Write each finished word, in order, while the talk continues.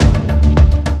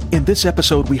In this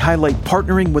episode, we highlight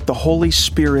partnering with the Holy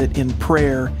Spirit in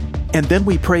prayer, and then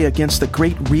we pray against the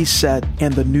Great Reset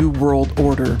and the New World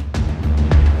Order.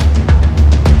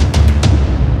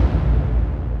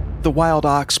 The Wild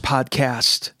Ox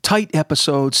Podcast. Tight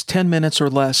episodes, 10 minutes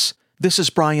or less. This is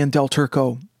Brian Del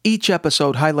Turco. Each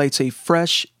episode highlights a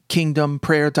fresh kingdom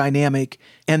prayer dynamic,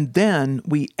 and then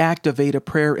we activate a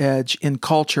prayer edge in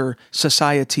culture,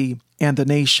 society, and the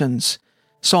nations.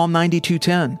 Psalm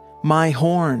 92:10. My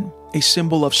horn, a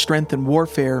symbol of strength and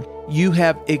warfare, you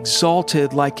have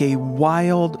exalted like a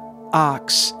wild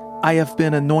ox. I have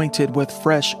been anointed with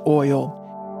fresh oil.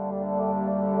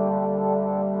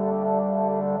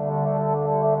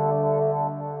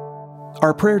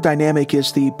 Our prayer dynamic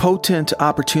is the potent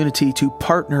opportunity to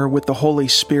partner with the Holy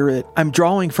Spirit. I'm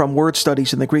drawing from word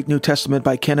studies in the Greek New Testament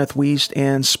by Kenneth Wiest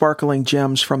and Sparkling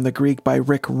Gems from the Greek by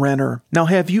Rick Renner. Now,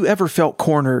 have you ever felt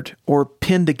cornered or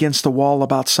pinned against the wall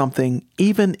about something,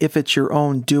 even if it's your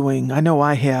own doing? I know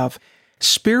I have.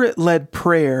 Spirit-led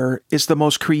prayer is the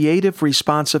most creative,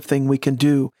 responsive thing we can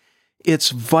do.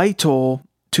 It's vital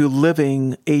to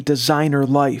living a designer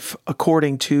life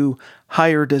according to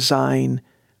higher design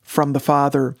from the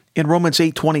Father. In Romans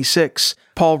 8:26,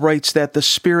 Paul writes that the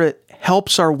Spirit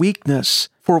helps our weakness,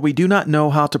 for we do not know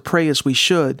how to pray as we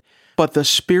should, but the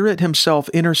Spirit Himself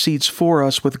intercedes for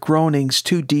us with groanings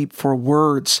too deep for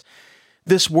words.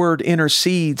 This word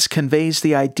intercedes conveys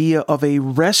the idea of a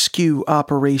rescue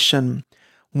operation,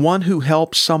 one who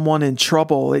helps someone in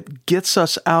trouble. It gets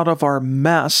us out of our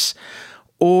mess,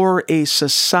 or a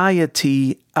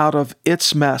society out of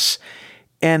its mess.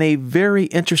 And a very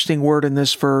interesting word in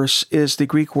this verse is the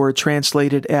Greek word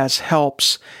translated as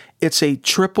helps. It's a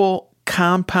triple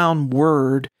compound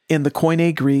word in the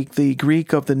Koine Greek, the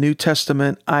Greek of the New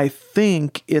Testament. I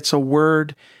think it's a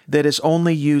word that is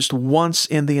only used once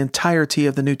in the entirety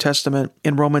of the New Testament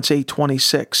in Romans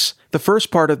 8:26. The first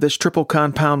part of this triple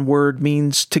compound word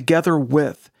means together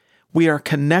with. We are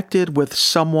connected with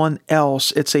someone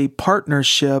else. It's a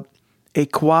partnership, a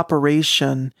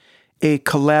cooperation, a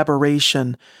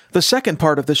collaboration. The second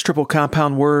part of this triple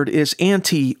compound word is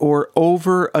anti, or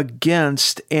over,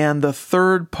 against, and the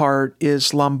third part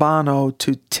is lambano,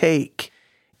 to take.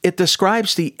 It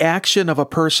describes the action of a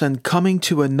person coming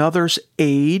to another's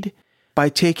aid by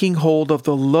taking hold of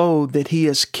the load that he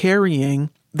is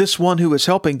carrying. This one who is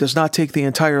helping does not take the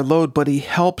entire load, but he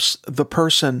helps the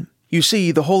person. You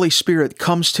see, the Holy Spirit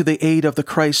comes to the aid of the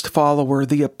Christ follower,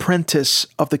 the apprentice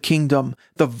of the kingdom,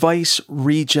 the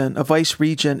vice-regent. A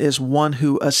vice-regent is one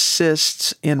who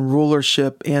assists in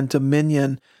rulership and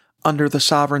dominion under the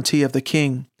sovereignty of the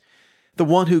king. The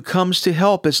one who comes to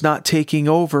help is not taking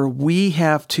over. We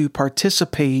have to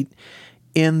participate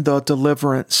in the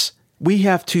deliverance. We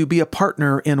have to be a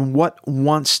partner in what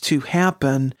wants to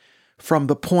happen from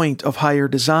the point of higher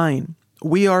design.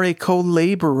 We are a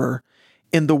co-laborer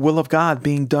in the will of God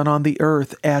being done on the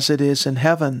earth as it is in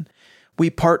heaven. We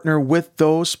partner with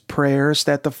those prayers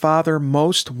that the Father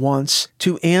most wants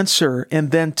to answer,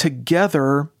 and then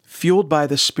together, fueled by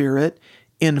the Spirit,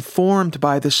 informed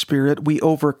by the Spirit, we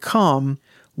overcome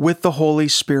with the Holy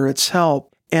Spirit's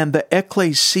help. And the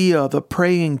ecclesia, the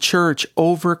praying church,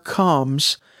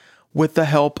 overcomes with the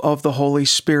help of the Holy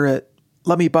Spirit.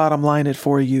 Let me bottom line it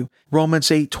for you.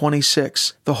 Romans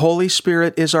 8:26. The Holy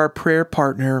Spirit is our prayer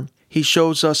partner. He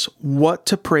shows us what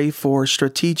to pray for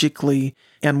strategically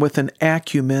and with an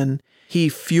acumen. He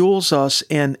fuels us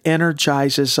and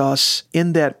energizes us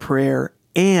in that prayer,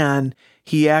 and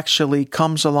He actually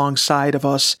comes alongside of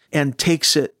us and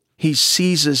takes it. He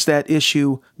seizes that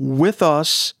issue with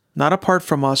us, not apart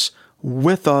from us,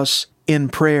 with us in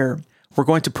prayer. We're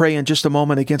going to pray in just a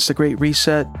moment against the Great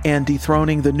Reset and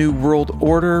dethroning the New World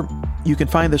Order. You can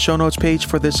find the show notes page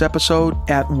for this episode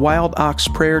at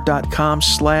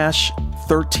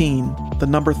wildoxprayer.com/13, the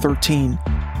number 13.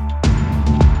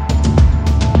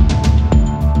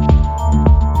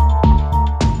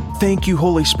 Thank you,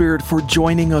 Holy Spirit, for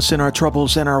joining us in our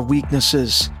troubles and our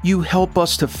weaknesses. You help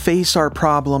us to face our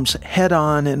problems head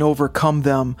on and overcome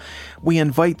them. We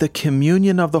invite the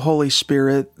communion of the Holy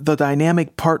Spirit, the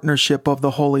dynamic partnership of the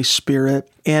Holy Spirit,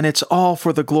 and it's all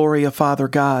for the glory of Father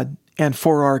God and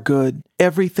for our good.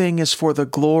 Everything is for the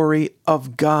glory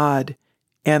of God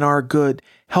and our good.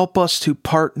 Help us to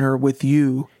partner with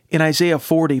you. In Isaiah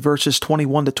 40, verses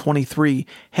 21 to 23,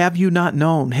 have you not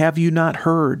known? Have you not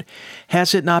heard?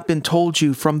 Has it not been told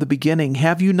you from the beginning?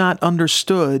 Have you not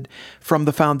understood from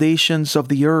the foundations of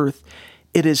the earth?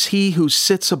 It is He who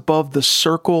sits above the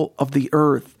circle of the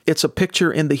earth. It's a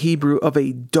picture in the Hebrew of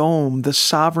a dome, the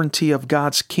sovereignty of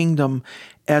God's kingdom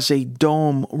as a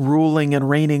dome, ruling and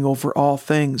reigning over all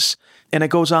things. And it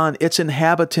goes on, its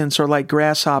inhabitants are like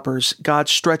grasshoppers. God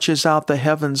stretches out the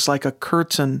heavens like a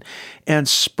curtain and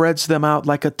spreads them out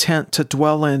like a tent to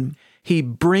dwell in. He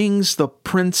brings the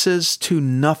princes to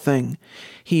nothing.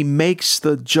 He makes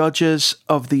the judges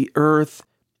of the earth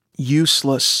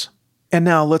useless. And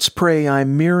now let's pray.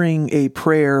 I'm mirroring a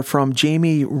prayer from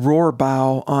Jamie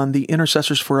Rohrbaugh on the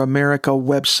Intercessors for America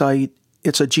website.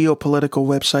 It's a geopolitical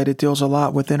website. It deals a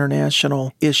lot with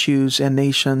international issues and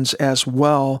nations as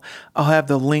well. I'll have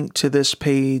the link to this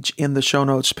page in the show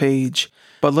notes page.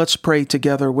 But let's pray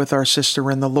together with our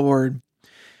sister in the Lord.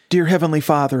 Dear Heavenly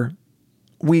Father,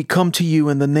 we come to you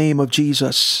in the name of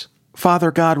Jesus.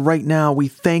 Father God, right now we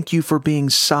thank you for being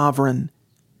sovereign.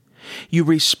 You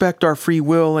respect our free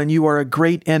will, and you are a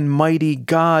great and mighty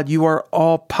God. You are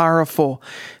all-powerful,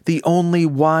 the only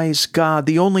wise God,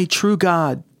 the only true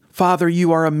God. Father,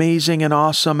 you are amazing and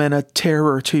awesome and a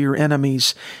terror to your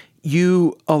enemies.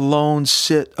 You alone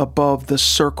sit above the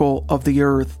circle of the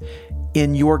earth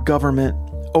in your government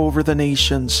over the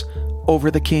nations,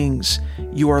 over the kings.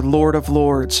 You are Lord of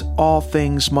lords. All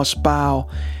things must bow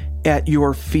at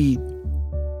your feet.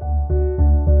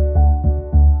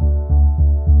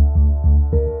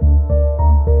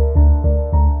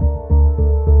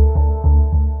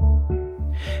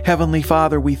 Heavenly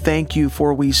Father, we thank you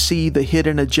for we see the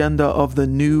hidden agenda of the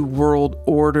New World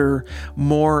Order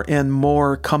more and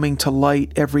more coming to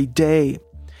light every day.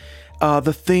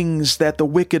 The things that the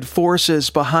wicked forces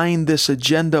behind this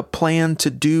agenda plan to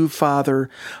do, Father,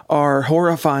 are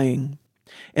horrifying.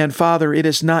 And Father, it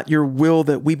is not your will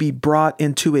that we be brought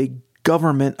into a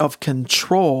government of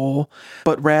control,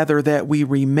 but rather that we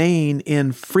remain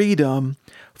in freedom,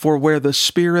 for where the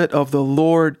Spirit of the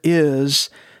Lord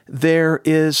is, there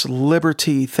is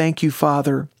liberty. Thank you,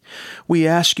 Father. We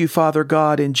ask you, Father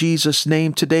God, in Jesus'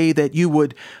 name today that you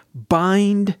would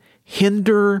bind,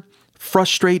 hinder,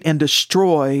 frustrate, and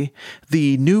destroy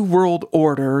the New World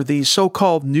Order, the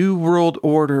so-called New World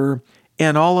Order,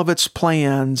 and all of its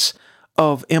plans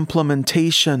of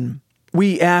implementation.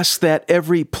 We ask that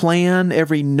every plan,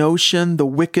 every notion the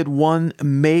wicked one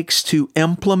makes to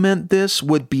implement this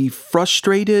would be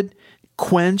frustrated,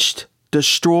 quenched,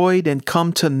 destroyed, and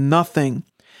come to nothing.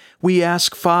 We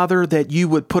ask, Father, that you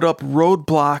would put up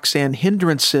roadblocks and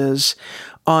hindrances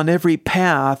on every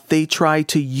path they try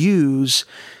to use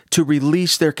to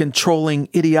release their controlling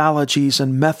ideologies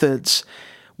and methods.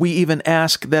 We even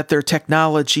ask that their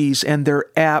technologies and their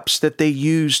apps that they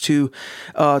use to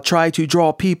try to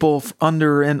draw people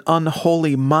under an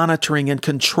unholy monitoring and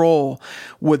control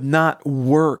would not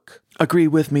work. Agree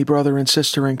with me, brother and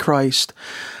sister in Christ.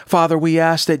 Father, we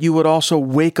ask that you would also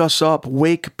wake us up,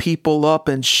 wake people up,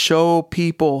 and show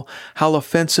people how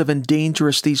offensive and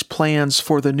dangerous these plans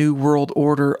for the New World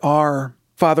Order are.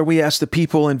 Father, we ask the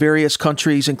people in various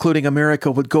countries, including America,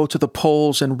 would go to the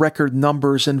polls in record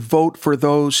numbers and vote for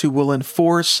those who will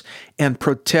enforce and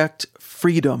protect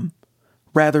freedom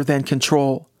rather than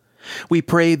control. We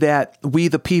pray that we,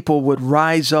 the people, would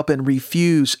rise up and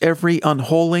refuse every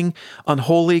unholy,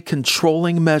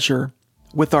 controlling measure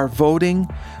with our voting,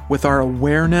 with our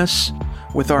awareness,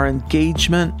 with our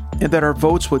engagement, and that our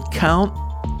votes would count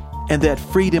and that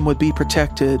freedom would be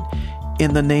protected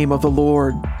in the name of the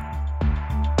Lord.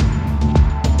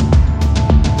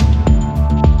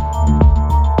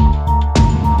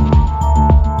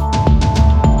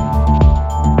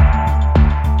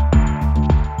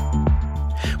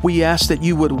 We ask that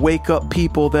you would wake up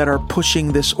people that are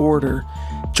pushing this order.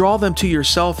 Draw them to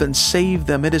yourself and save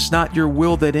them. It is not your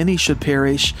will that any should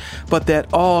perish, but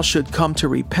that all should come to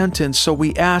repentance. So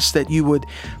we ask that you would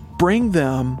bring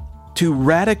them to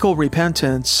radical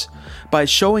repentance by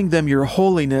showing them your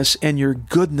holiness and your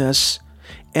goodness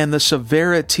and the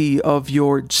severity of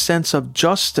your sense of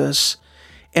justice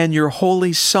and your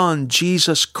holy Son,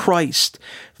 Jesus Christ.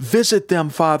 Visit them,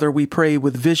 Father, we pray,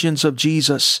 with visions of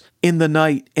Jesus in the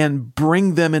night and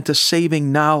bring them into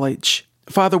saving knowledge.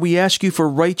 Father, we ask you for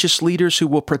righteous leaders who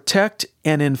will protect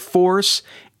and enforce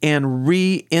and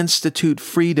reinstitute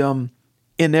freedom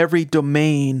in every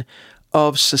domain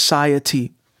of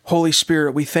society. Holy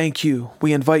Spirit, we thank you.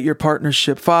 We invite your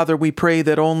partnership. Father, we pray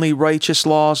that only righteous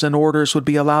laws and orders would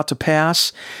be allowed to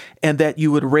pass and that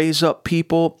you would raise up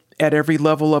people at every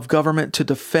level of government to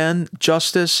defend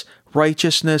justice,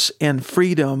 righteousness, and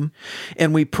freedom.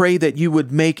 And we pray that you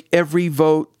would make every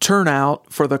vote turn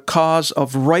out for the cause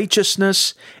of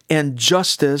righteousness and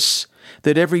justice,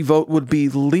 that every vote would be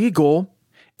legal,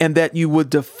 and that you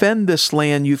would defend this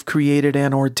land you've created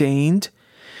and ordained.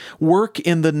 Work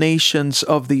in the nations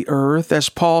of the earth, as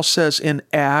Paul says in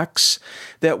Acts,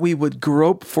 that we would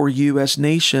grope for you as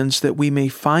nations, that we may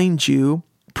find you.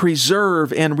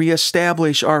 Preserve and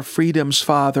reestablish our freedoms,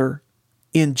 Father,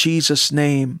 in Jesus'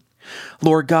 name.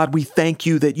 Lord God, we thank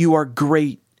you that you are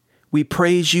great. We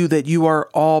praise you that you are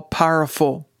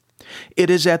all-powerful. It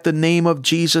is at the name of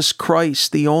Jesus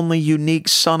Christ, the only unique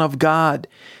Son of God,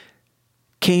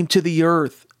 came to the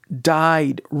earth,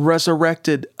 died,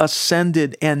 resurrected,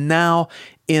 ascended, and now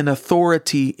in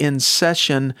authority, in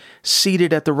session,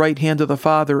 seated at the right hand of the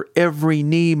Father, every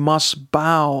knee must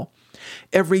bow.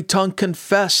 Every tongue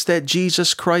confess that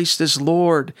Jesus Christ is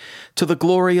Lord, to the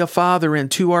glory of Father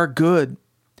and to our good.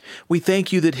 We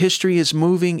thank you that history is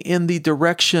moving in the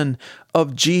direction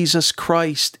of Jesus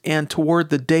Christ and toward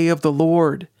the day of the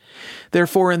Lord.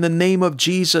 Therefore, in the name of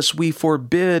Jesus, we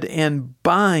forbid and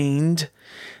bind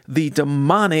the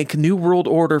demonic New World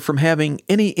Order from having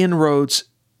any inroads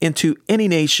into any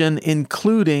nation,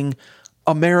 including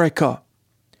America.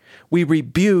 We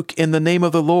rebuke in the name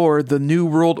of the Lord the New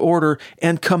World Order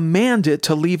and command it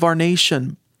to leave our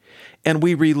nation. And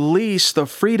we release the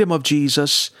freedom of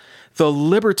Jesus, the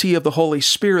liberty of the Holy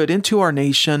Spirit into our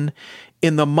nation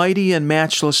in the mighty and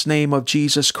matchless name of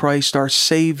Jesus Christ, our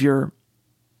Savior.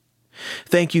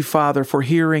 Thank you, Father, for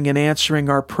hearing and answering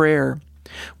our prayer.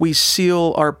 We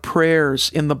seal our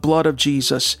prayers in the blood of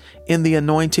Jesus, in the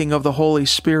anointing of the Holy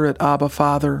Spirit, Abba,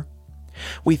 Father.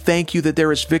 We thank you that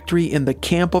there is victory in the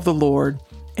camp of the Lord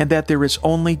and that there is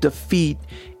only defeat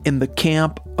in the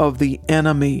camp of the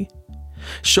enemy.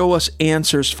 Show us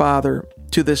answers, Father,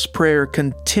 to this prayer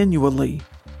continually.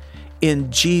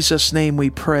 In Jesus' name we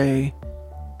pray.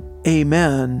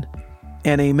 Amen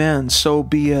and amen. So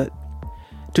be it.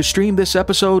 To stream this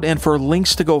episode and for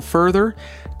links to go further,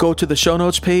 go to the show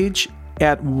notes page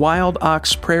at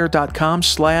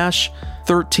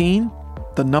wildoxprayer.com/13,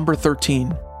 the number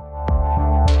 13.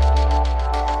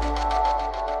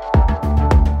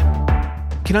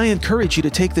 Can I encourage you to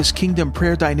take this kingdom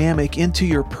prayer dynamic into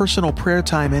your personal prayer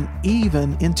time and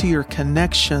even into your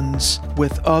connections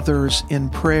with others in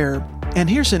prayer? And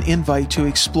here's an invite to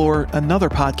explore another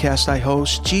podcast I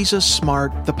host, Jesus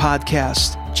Smart, the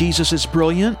podcast. Jesus is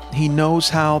brilliant. He knows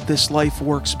how this life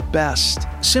works best.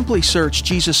 Simply search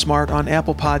Jesus Smart on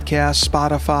Apple Podcasts,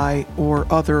 Spotify, or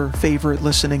other favorite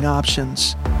listening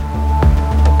options.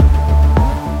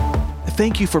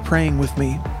 Thank you for praying with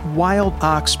me. Wild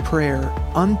Ox Prayer,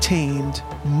 untamed,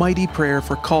 mighty prayer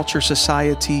for culture,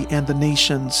 society, and the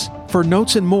nations. For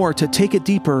notes and more to take it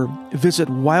deeper, visit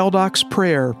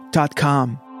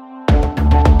wildoxprayer.com.